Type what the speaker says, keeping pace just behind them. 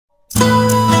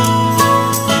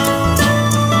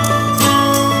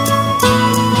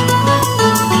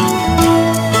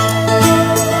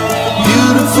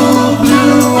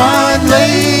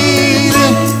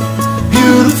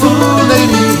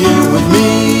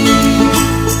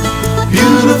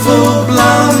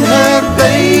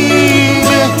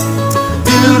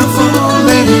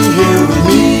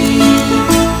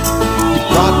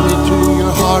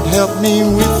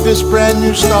This brand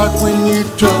new start when you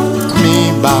took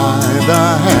me by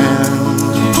the hand.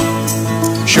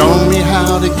 Showed me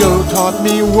how to go, taught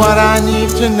me what I need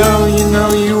to know. You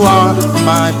know you are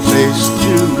my place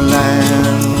to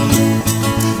land.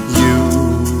 You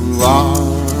are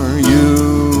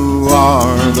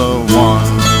the one.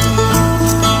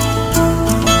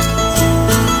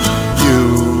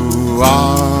 You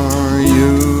are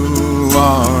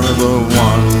the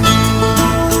one.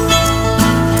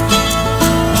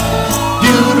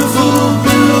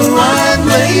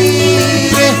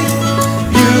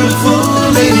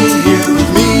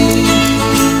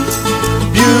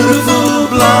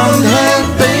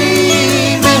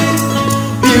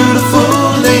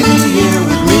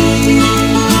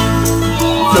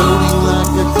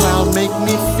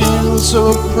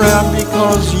 So proud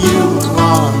because you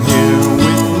are here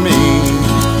with me,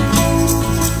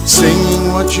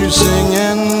 singing what you sing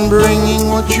and bringing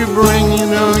what you bring. You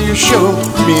know you show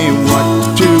me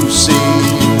what to see.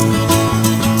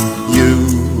 You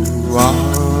are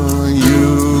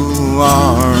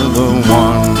the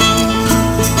one.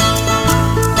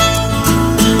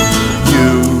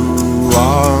 You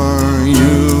are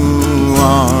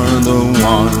the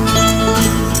one.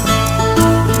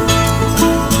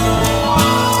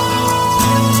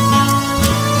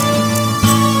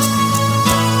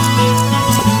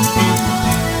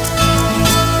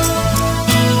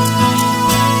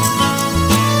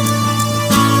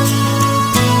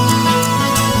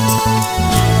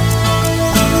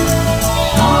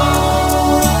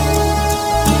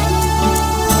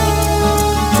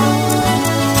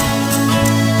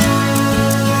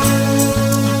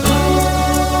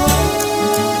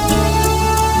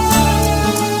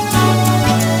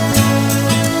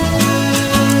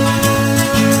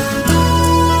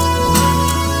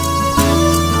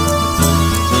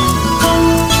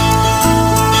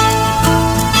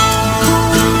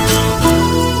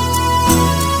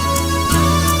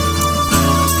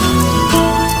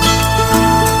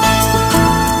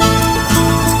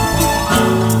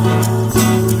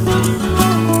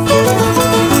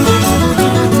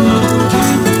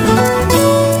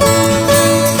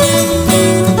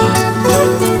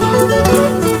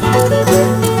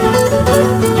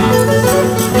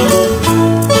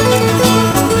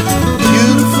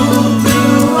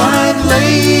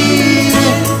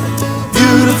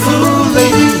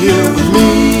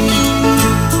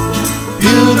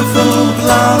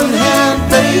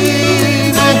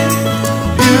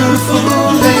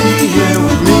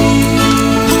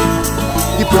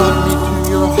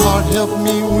 Help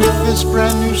me with this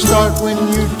brand new start when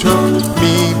you took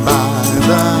me